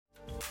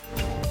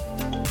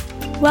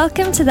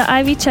Welcome to the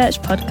Ivy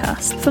Church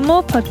podcast. For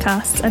more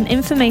podcasts and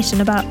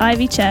information about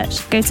Ivy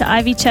Church, go to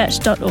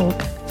ivychurch.org.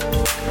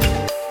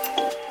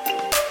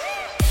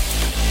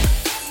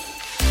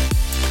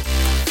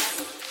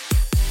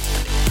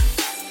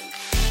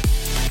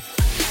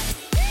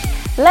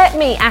 Let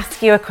me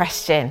ask you a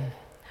question.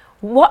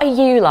 What are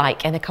you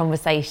like in a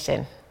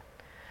conversation?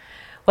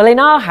 Well, in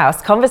our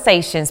house,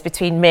 conversations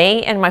between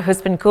me and my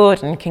husband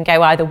Gordon can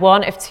go either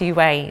one of two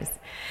ways.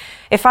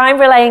 If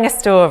I'm relaying a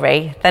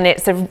story, then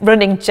it's a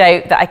running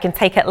joke that I can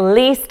take at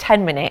least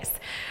 10 minutes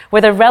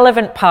with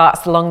irrelevant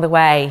parts along the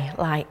way,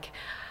 like,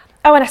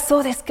 oh, and I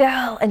saw this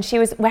girl and she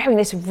was wearing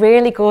this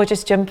really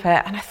gorgeous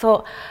jumper and I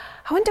thought,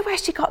 I wonder where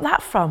she got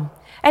that from.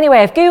 Anyway,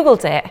 I've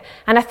Googled it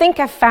and I think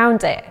I've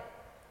found it.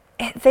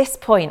 At this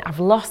point, I've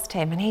lost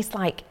him and he's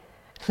like,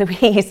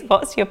 Louise,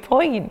 what's your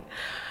point?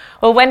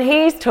 Well, when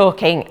he's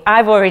talking,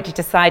 I've already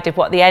decided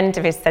what the end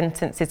of his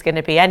sentence is going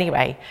to be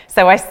anyway.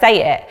 So I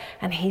say it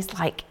and he's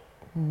like,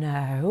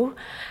 no,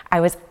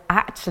 I was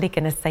actually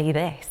going to say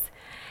this.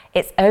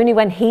 It's only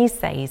when he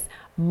says,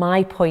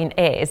 my point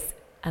is,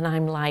 and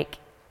I'm like,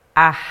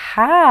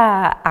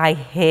 aha, I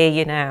hear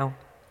you now.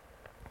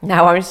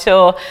 Now I'm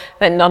sure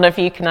that none of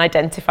you can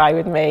identify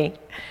with me.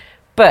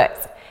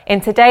 But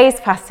in today's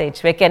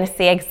passage, we're going to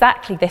see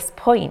exactly this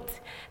point,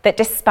 that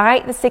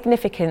despite the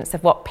significance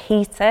of what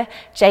Peter,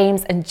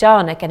 James and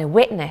John are going to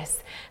witness,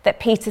 that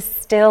Peter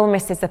still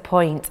misses the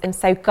point. And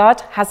so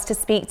God has to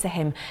speak to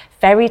him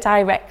very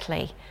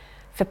directly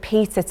for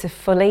Peter to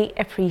fully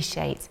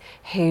appreciate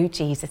who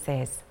Jesus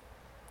is.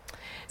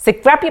 So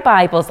grab your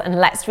Bibles and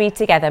let's read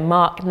together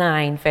Mark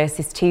 9,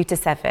 verses 2 to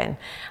 7.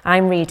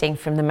 I'm reading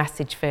from the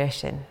Message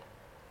version.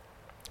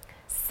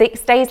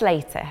 6 days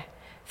later,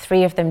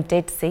 3 of them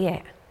did see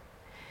it.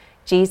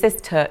 Jesus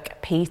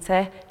took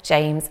Peter,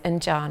 James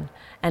and John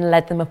and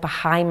led them up a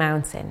high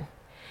mountain.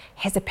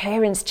 His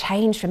appearance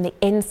changed from the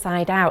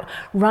inside out,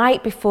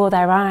 right before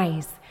their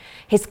eyes.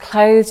 His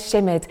clothes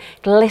shimmered,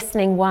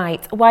 glistening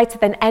white, whiter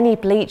than any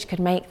bleach could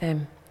make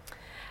them.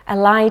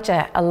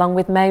 Elijah, along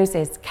with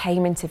Moses,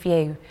 came into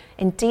view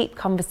in deep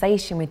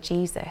conversation with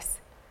Jesus.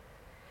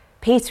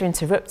 Peter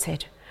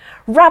interrupted.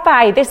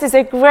 Rabbi, this is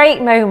a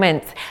great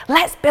moment.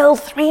 Let's build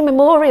 3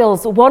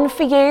 memorials, one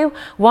for you,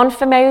 one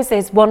for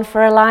Moses, one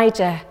for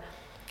Elijah.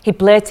 He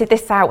blurted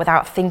this out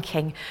without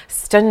thinking,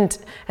 stunned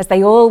as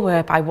they all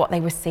were by what they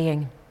were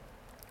seeing.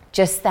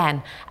 Just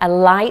then, a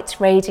light,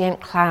 radiant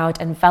cloud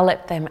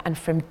enveloped them, and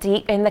from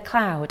deep in the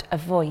cloud, a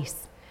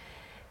voice.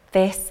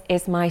 This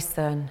is my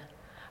son,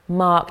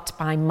 marked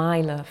by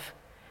my love.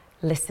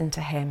 Listen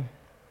to him.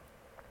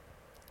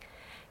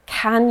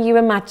 Can you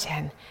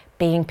imagine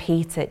being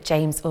Peter,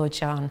 James or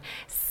John,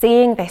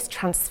 seeing this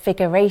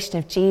transfiguration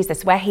of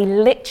Jesus where he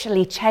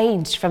literally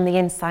changed from the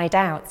inside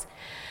out?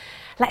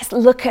 Let's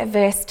look at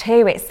verse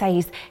 2. It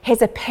says,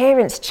 his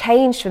appearance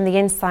changed from the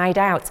inside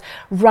out,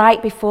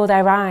 right before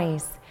their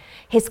eyes.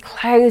 His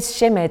clothes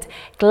shimmered,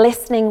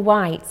 glistening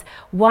white,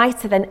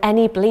 whiter than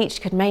any bleach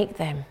could make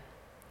them.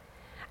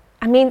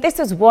 I mean, this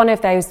was one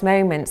of those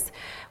moments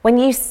when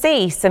you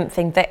see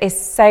something that is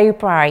so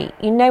bright.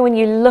 You know, when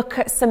you look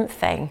at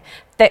something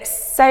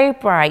that's so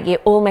bright, you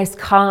almost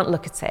can't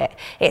look at it.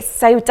 It's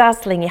so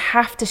dazzling, you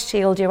have to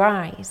shield your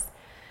eyes.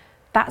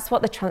 That's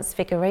what the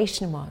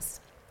transfiguration was.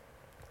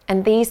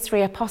 And these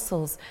 3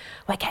 apostles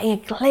were getting a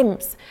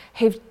glimpse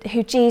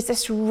who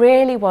Jesus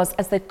really was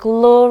as the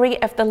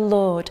glory of the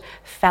Lord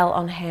fell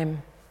on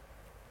him.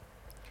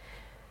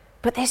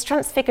 But this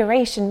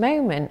transfiguration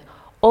moment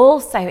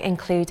also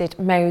included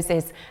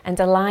Moses and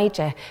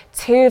Elijah,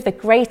 2 of the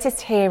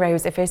greatest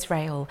heroes of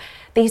Israel.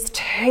 These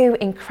 2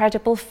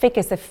 incredible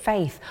figures of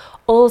faith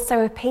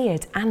also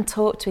appeared and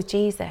talked with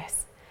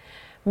Jesus.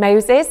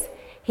 Moses,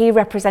 he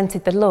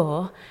represented the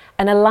law,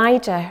 and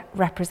Elijah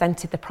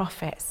represented the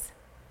prophets.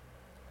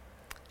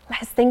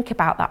 Let's think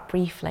about that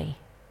briefly.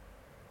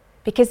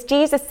 Because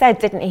Jesus said,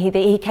 didn't he, that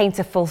he came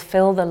to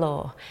fulfill the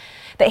law,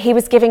 that he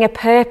was giving a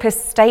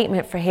purpose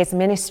statement for his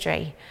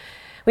ministry.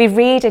 We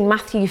read in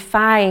Matthew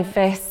 5,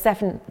 verse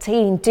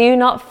 17, do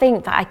not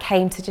think that I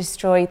came to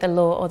destroy the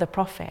law or the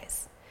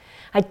prophets.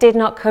 I did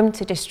not come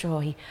to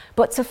destroy,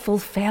 but to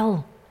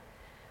fulfill.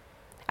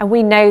 And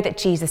we know that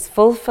Jesus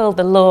fulfilled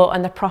the law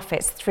and the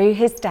prophets through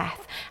his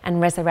death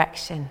and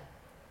resurrection.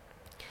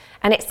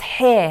 And it's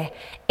here,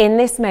 in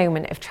this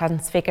moment of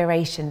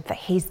transfiguration, that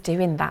he's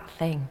doing that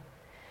thing.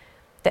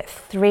 That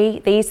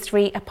these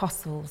 3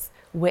 apostles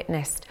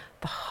witnessed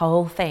the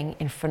whole thing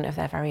in front of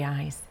their very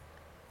eyes.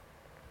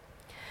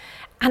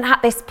 And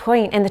at this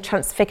point in the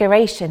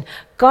transfiguration,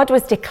 God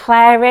was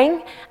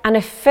declaring and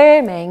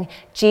affirming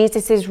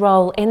Jesus'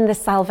 role in the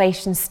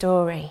salvation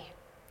story.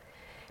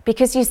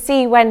 Because you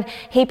see, when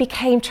he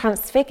became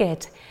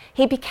transfigured,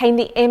 he became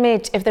the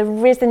image of the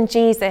risen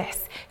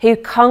Jesus who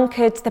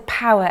conquered the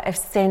power of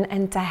sin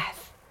and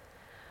death.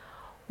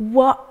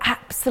 What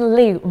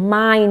absolute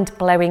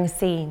mind-blowing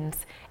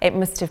scenes it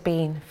must have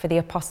been for the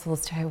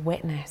apostles to have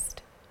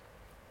witnessed.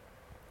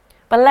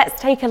 But let's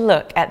take a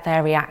look at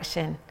their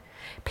reaction,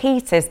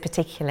 Peter's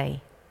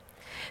particularly.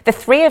 The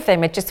three of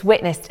them had just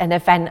witnessed an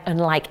event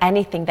unlike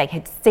anything they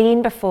had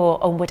seen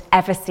before or would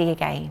ever see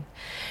again.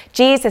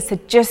 Jesus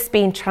had just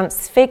been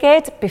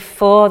transfigured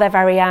before their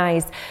very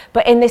eyes.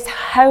 But in this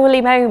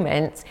holy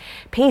moment,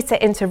 Peter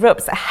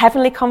interrupts a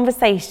heavenly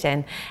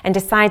conversation and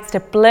decides to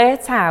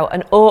blurt out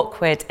an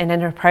awkward and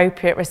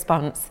inappropriate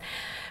response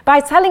by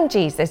telling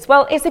Jesus,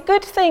 well, it's a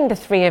good thing the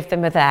three of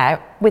them are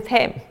there with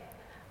him.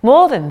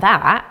 More than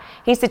that,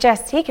 he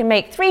suggests he can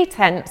make 3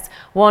 tents,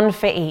 one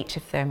for each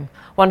of them.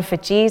 One for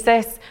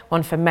Jesus,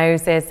 one for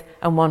Moses,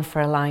 and one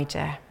for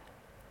Elijah.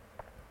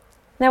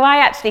 Now, I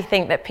actually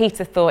think that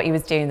Peter thought he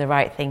was doing the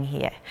right thing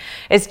here,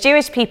 as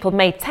Jewish people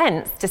made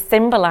tents to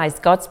symbolise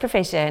God's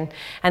provision,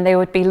 and they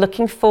would be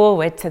looking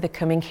forward to the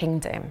coming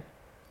kingdom.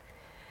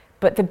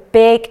 But the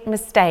big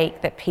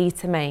mistake that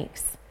Peter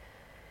makes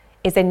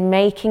is in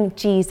making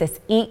Jesus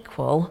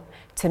equal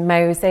to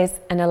Moses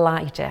and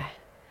Elijah,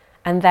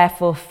 and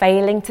therefore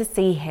failing to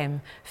see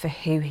him for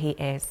who he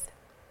is.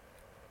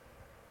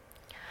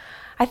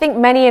 I think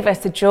many of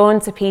us are drawn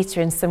to Peter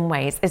in some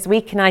ways as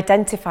we can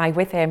identify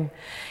with him,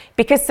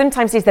 because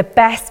sometimes he's the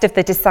best of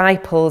the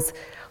disciples,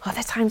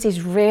 other times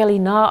he's really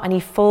not and he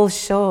falls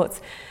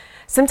short.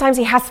 Sometimes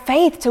he has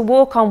faith to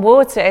walk on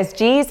water as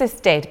Jesus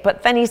did,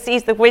 but then he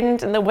sees the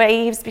wind and the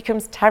waves,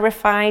 becomes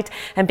terrified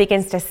and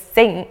begins to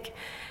sink.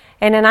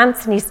 In an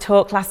Anthony's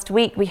talk last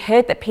week, we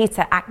heard that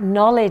Peter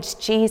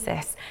acknowledged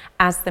Jesus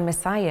as the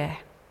Messiah.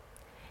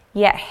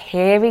 Yet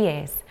here he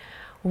is,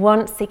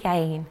 once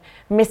again,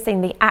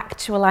 missing the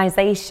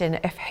actualization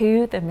of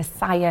who the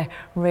Messiah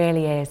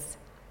really is.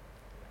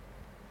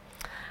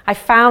 I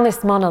found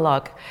this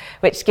monologue,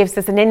 which gives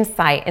us an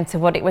insight into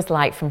what it was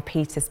like from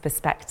Peter's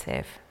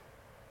perspective.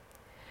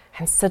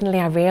 And suddenly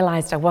I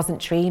realized I wasn't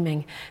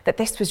dreaming, that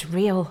this was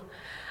real.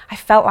 I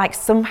felt like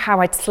somehow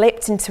I'd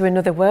slipped into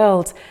another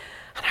world,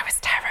 and I was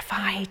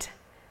terrified.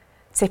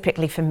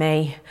 Typically for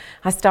me,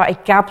 I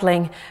started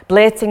gabbling,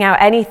 blurting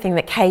out anything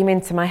that came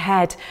into my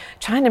head,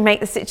 trying to make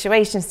the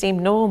situation seem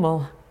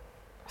normal.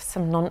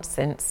 Some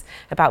nonsense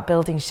about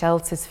building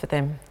shelters for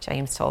them,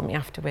 James told me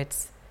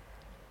afterwards.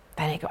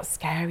 Then it got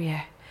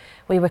scarier.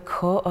 We were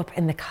caught up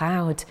in the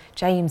cloud,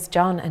 James,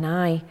 John and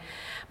I.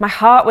 My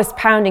heart was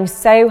pounding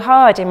so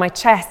hard in my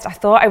chest, I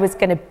thought I was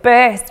going to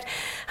burst,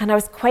 and I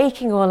was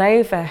quaking all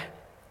over.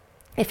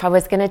 If I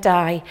was going to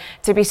die,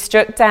 to be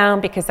struck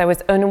down because I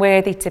was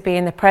unworthy to be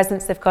in the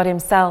presence of God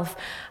himself,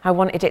 I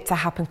wanted it to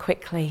happen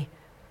quickly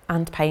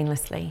and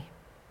painlessly.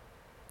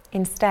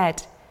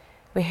 Instead,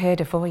 we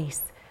heard a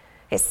voice.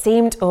 It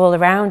seemed all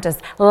around us,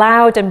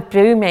 loud and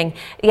booming,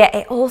 yet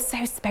it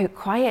also spoke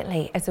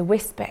quietly as a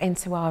whisper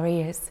into our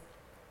ears.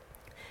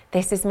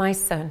 This is my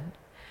son,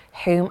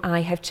 whom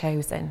I have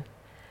chosen.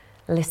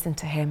 Listen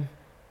to him.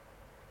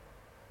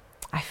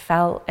 I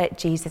fell at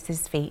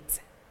Jesus'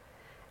 feet,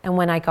 and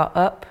when I got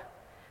up,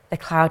 the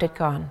cloud had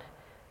gone,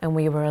 and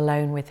we were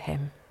alone with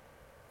him.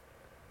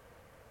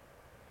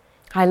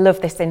 I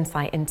love this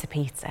insight into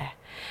Peter.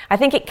 I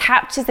think it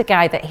captures the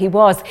guy that he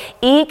was,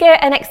 eager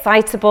and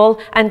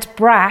excitable and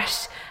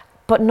brash,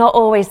 but not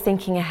always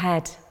thinking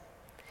ahead.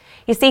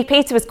 You see,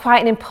 Peter was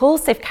quite an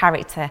impulsive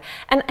character,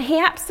 and he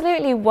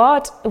absolutely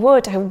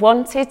would have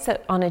wanted to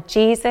honour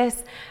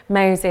Jesus,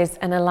 Moses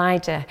and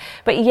Elijah,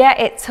 but yet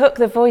it took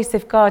the voice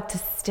of God to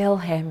still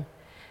him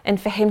and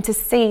for him to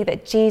see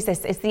that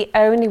Jesus is the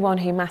only one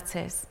who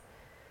matters.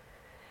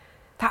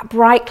 That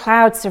bright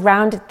cloud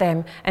surrounded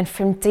them, and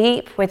from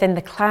deep within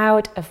the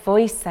cloud a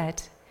voice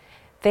said,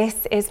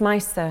 "This is my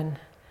son,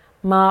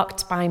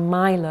 marked by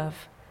my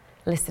love.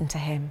 Listen to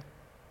him."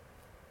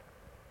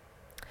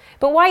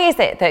 But why is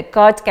it that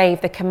God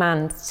gave the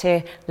command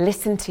to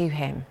listen to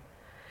him?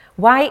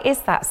 Why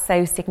is that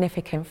so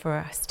significant for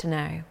us to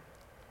know?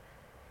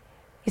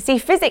 You see,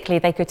 physically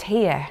they could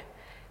hear,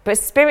 but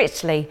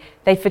spiritually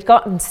they'd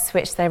forgotten to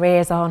switch their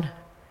ears on.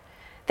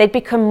 They'd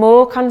become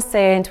more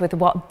concerned with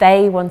what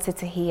they wanted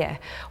to hear,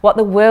 what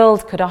the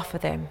world could offer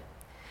them.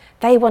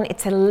 They wanted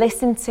to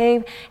listen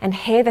to and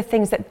hear the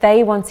things that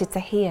they wanted to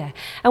hear.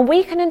 And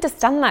we can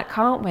understand that,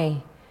 can't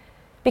we?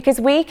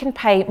 Because we can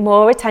pay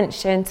more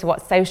attention to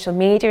what social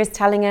media is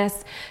telling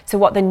us, to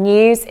what the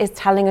news is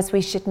telling us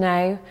we should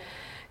know,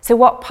 to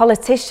what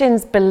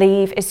politicians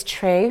believe is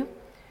true,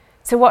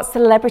 to what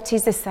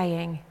celebrities are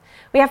saying.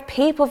 We have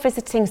people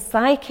visiting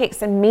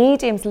psychics and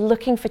mediums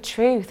looking for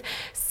truth,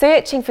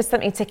 searching for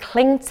something to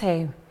cling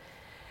to.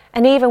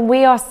 And even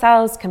we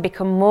ourselves can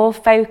become more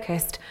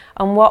focused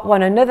on what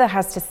one another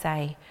has to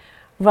say,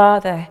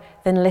 rather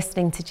than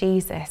listening to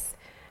Jesus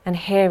and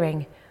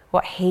hearing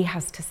what he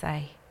has to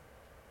say.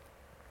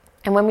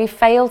 And when we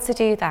fail to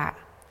do that,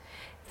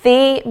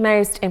 the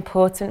most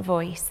important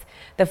voice,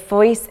 the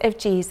voice of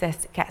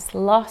Jesus, gets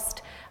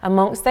lost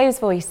amongst those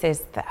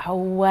voices that are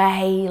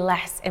way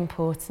less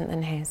important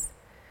than his.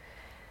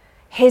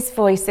 His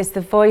voice is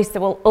the voice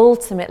that will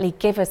ultimately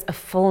give us a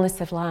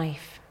fullness of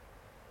life.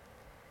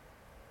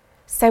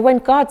 So when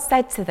God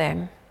said to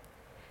them,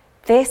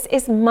 "This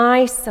is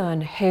my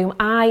son whom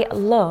I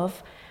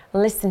love,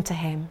 listen to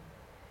him,"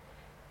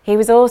 he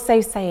was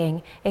also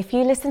saying, if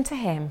you listen to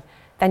him,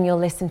 then you'll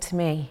listen to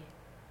me.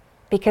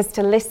 because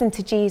to listen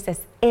to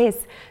Jesus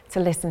is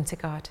to listen to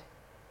God.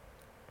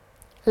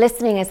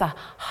 Listening is a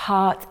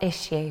heart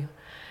issue.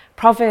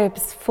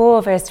 Proverbs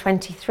 4 verse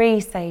 23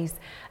 says,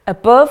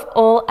 "Above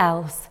all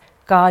else,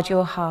 guard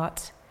your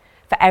heart,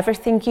 for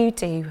everything you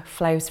do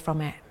flows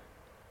from it."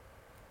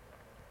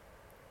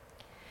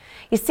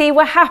 You see,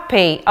 we're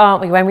happy,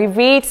 aren't we, when we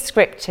read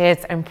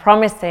scriptures and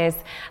promises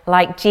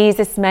like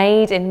Jesus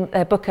made in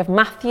the book of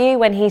Matthew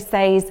when he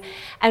says,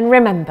 "And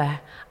remember,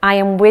 I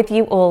am with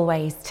you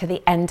always to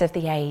the end of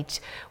the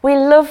age." We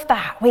love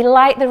that. We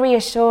like the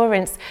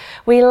reassurance.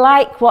 We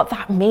like what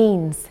that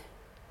means.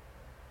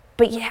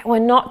 But yet we're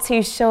not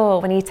too sure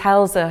when he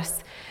tells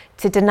us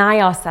to deny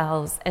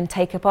ourselves and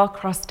take up our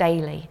cross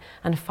daily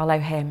and follow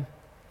him.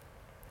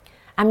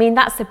 I mean,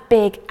 that's a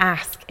big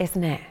ask,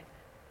 isn't it?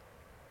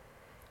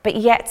 But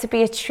yet to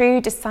be a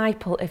true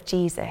disciple of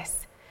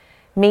Jesus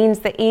means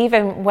that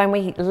even when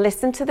we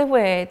listen to the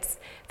words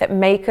that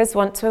make us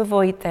want to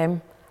avoid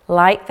them,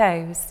 like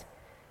those,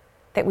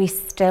 that we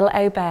still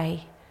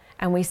obey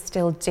and we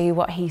still do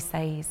what he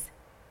says.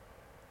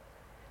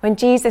 When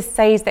Jesus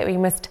says that we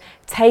must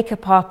take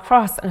up our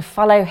cross and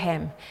follow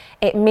him,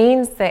 it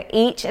means that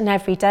each and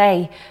every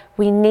day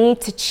we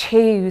need to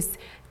choose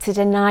to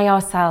deny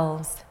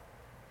ourselves.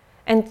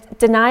 And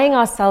denying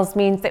ourselves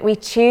means that we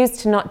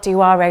choose to not do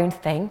our own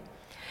thing.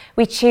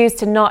 We choose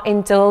to not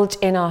indulge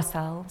in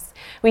ourselves.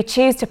 We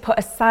choose to put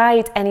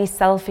aside any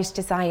selfish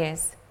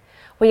desires.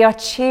 We are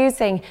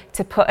choosing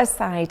to put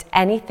aside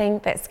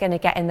anything that's going to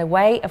get in the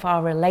way of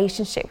our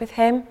relationship with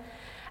him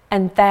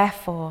and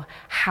therefore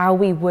how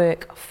we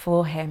work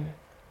for him.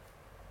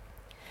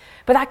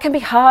 But that can be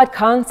hard,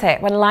 can't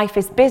it, when life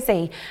is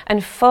busy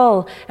and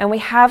full and we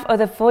have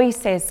other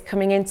voices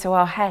coming into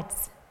our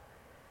heads.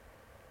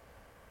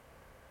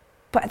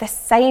 But at the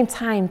same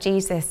time,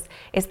 Jesus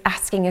is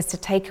asking us to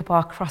take up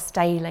our cross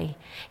daily.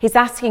 He's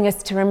asking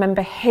us to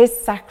remember his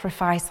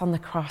sacrifice on the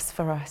cross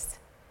for us.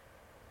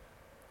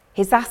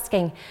 He's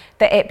asking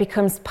that it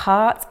becomes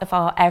part of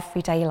our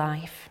everyday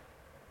life.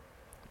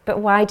 But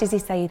why does he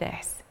say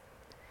this?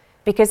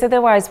 Because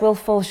otherwise we'll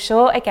fall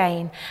short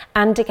again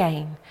and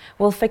again.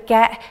 We'll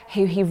forget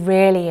who he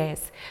really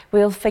is.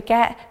 We'll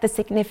forget the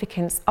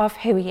significance of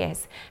who he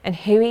is and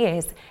who he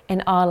is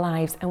in our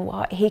lives and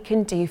what he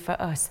can do for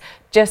us,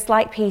 just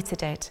like Peter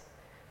did.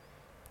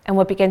 And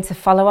we'll begin to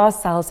follow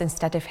ourselves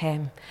instead of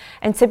him.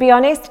 And to be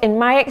honest, in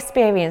my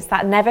experience,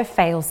 that never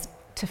fails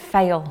to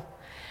fail.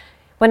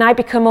 When I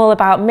become all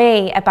about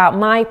me, about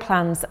my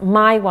plans,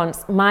 my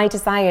wants, my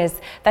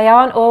desires, they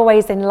aren't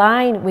always in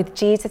line with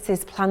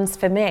Jesus' plans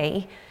for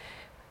me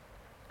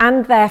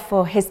and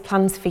therefore his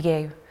plans for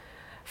you,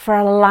 for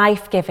a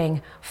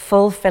life-giving,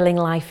 fulfilling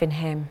life in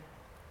him.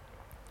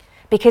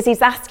 Because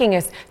he's asking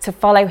us to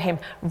follow him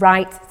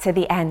right to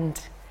the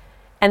end.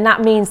 And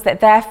that means that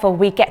therefore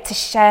we get to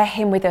share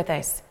him with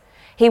others.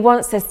 He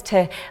wants us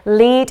to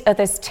lead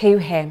others to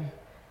him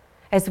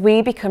as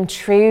we become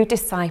true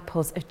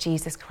disciples of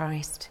Jesus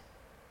Christ.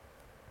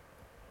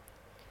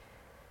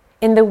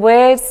 In the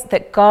words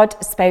that God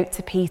spoke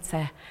to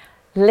Peter,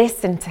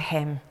 listen to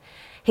him.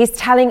 He's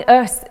telling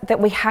us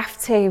that we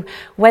have to,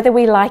 whether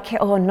we like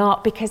it or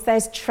not, because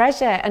there's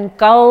treasure and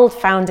gold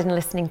found in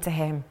listening to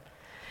him.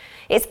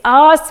 It's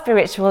our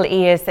spiritual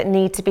ears that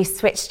need to be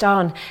switched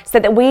on so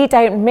that we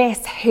don't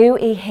miss who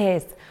he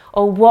is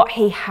or what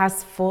he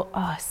has for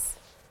us.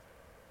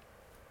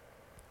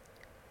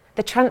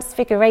 The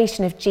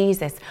transfiguration of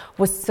Jesus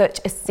was such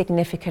a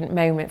significant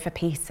moment for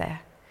Peter.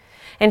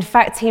 In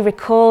fact, he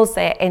recalls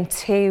it in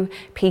 2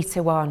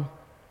 Peter 1.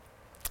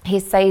 He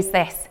says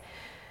this,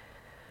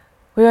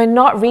 "We were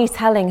not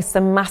retelling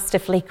some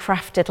masterfully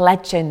crafted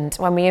legend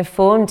when we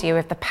informed you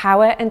of the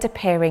power and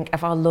appearing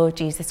of our Lord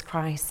Jesus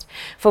Christ,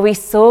 for we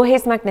saw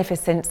his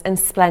magnificence and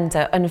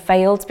splendour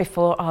unveiled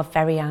before our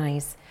very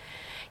eyes.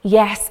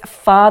 Yes,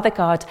 Father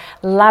God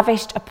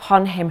lavished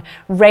upon him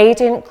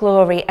radiant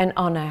glory and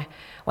honour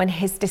when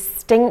his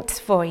distinct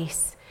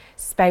voice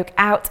spoke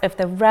out of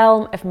the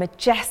realm of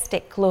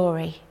majestic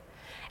glory,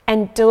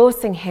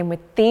 endorsing him with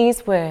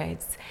these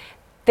words,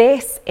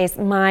 'This is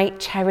my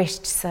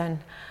cherished Son,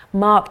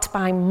 marked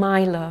by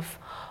my love.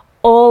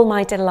 All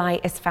my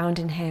delight is found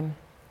in him.'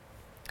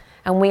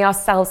 And we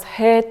ourselves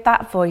heard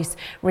that voice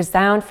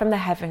resound from the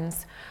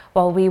heavens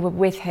while we were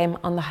with him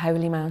on the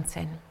holy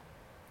mountain."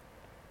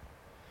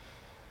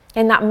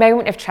 In that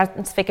moment of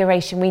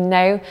transfiguration, we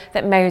know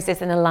that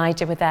Moses and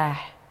Elijah were there.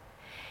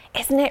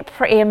 Isn't it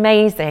pretty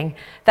amazing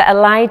that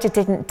Elijah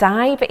didn't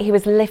die, but he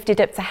was lifted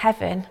up to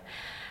heaven?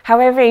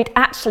 However, he'd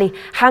actually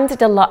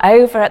handed a lot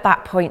over at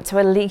that point to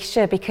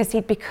Elisha because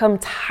he'd become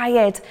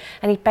tired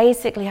and he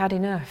basically had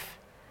enough.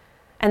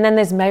 And then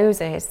there's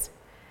Moses.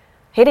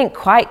 He didn't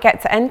quite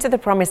get to enter the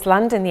promised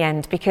land in the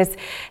end because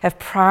of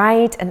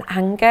pride and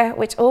anger,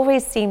 which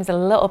always seems a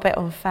little bit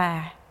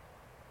unfair.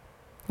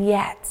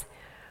 Yet,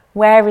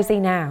 where is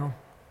he now?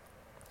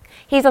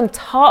 He's on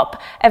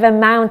top of a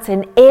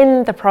mountain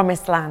in the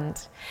promised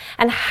land.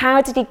 And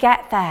how did he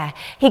get there?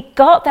 He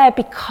got there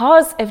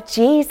because of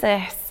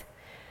Jesus.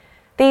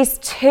 These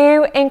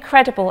 2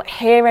 incredible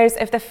heroes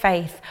of the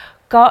faith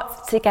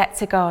got to get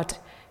to God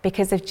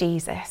because of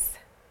Jesus.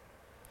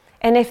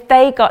 And if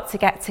they got to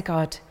get to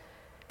God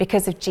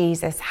because of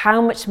Jesus, how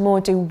much more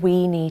do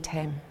we need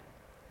him?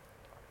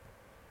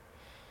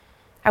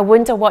 I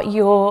wonder what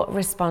your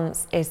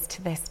response is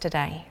to this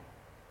today.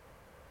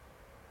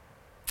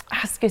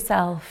 Ask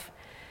yourself,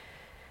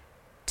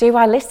 do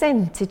I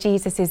listen to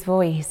Jesus'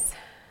 voice?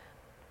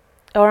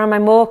 Or am I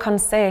more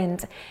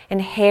concerned in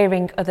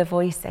hearing other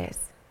voices?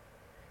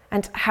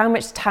 And how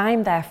much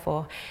time,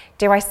 therefore,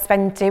 do I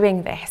spend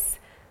doing this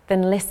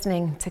than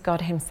listening to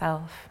God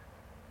himself?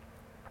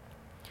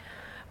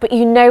 But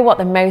you know what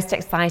the most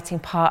exciting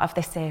part of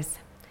this is?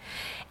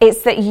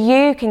 It's that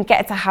you can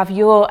get to have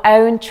your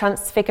own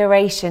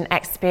transfiguration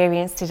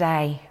experience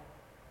today.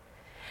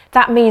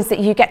 That means that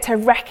you get to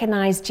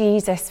recognise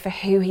Jesus for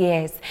who he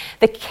is,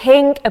 the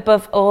King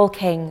above all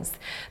kings,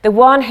 the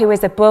one who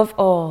is above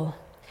all.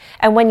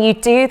 And when you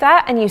do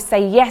that and you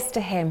say yes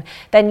to him,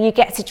 then you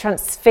get to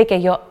transfigure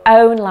your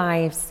own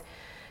lives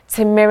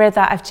to mirror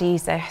that of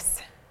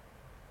Jesus.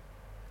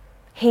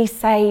 He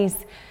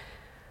says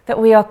that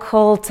we are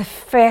called to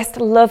first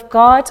love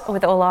God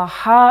with all our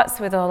hearts,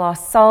 with all our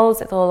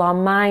souls, with all our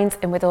minds,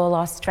 and with all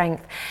our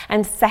strength.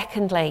 And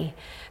secondly,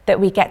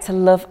 that we get to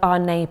love our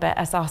neighbour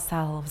as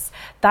ourselves.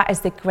 That is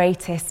the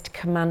greatest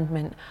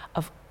commandment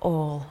of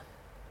all.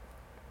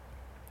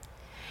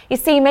 You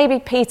see, maybe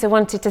Peter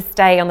wanted to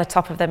stay on the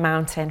top of the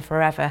mountain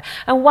forever.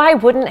 And why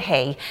wouldn't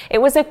he? It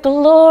was a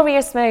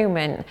glorious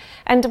moment,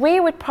 and we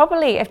would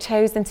probably have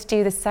chosen to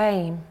do the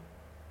same.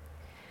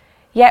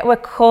 Yet we're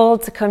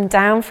called to come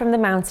down from the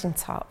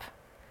mountaintop,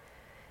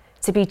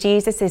 to be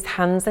Jesus'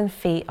 hands and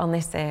feet on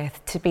this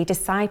earth, to be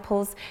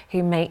disciples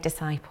who make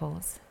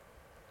disciples.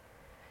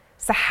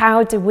 So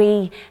how do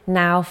we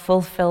now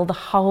fulfill the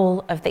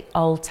whole of the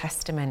Old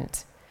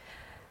Testament?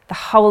 The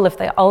whole of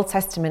the Old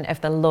Testament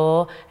of the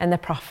law and the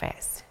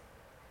prophets.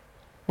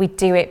 We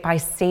do it by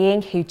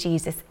seeing who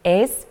Jesus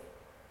is,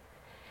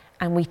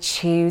 and we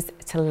choose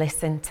to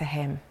listen to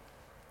him.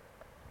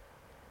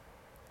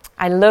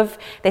 I love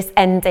this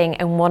ending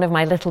in one of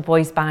my little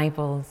boy's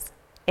Bibles.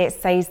 It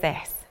says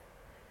this: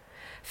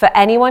 for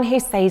anyone who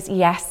says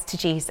yes to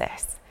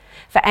Jesus,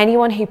 for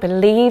anyone who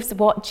believes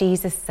what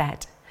Jesus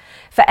said,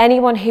 for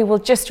anyone who will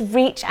just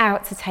reach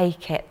out to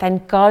take it,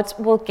 then God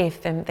will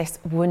give them this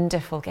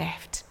wonderful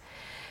gift.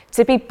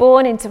 To be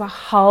born into a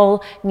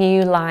whole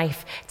new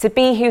life, to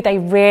be who they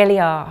really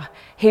are,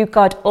 who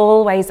God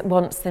always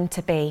wants them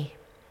to be,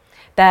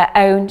 their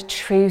own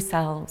true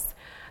selves,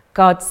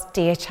 God's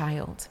dear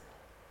child.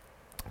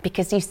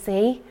 Because you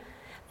see,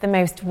 the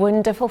most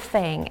wonderful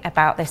thing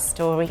about this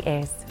story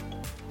is,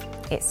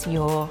 it's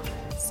your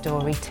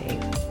story too.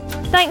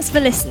 Thanks for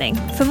listening.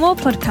 For more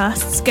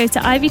podcasts, go to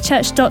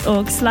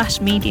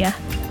ivychurch.org/media.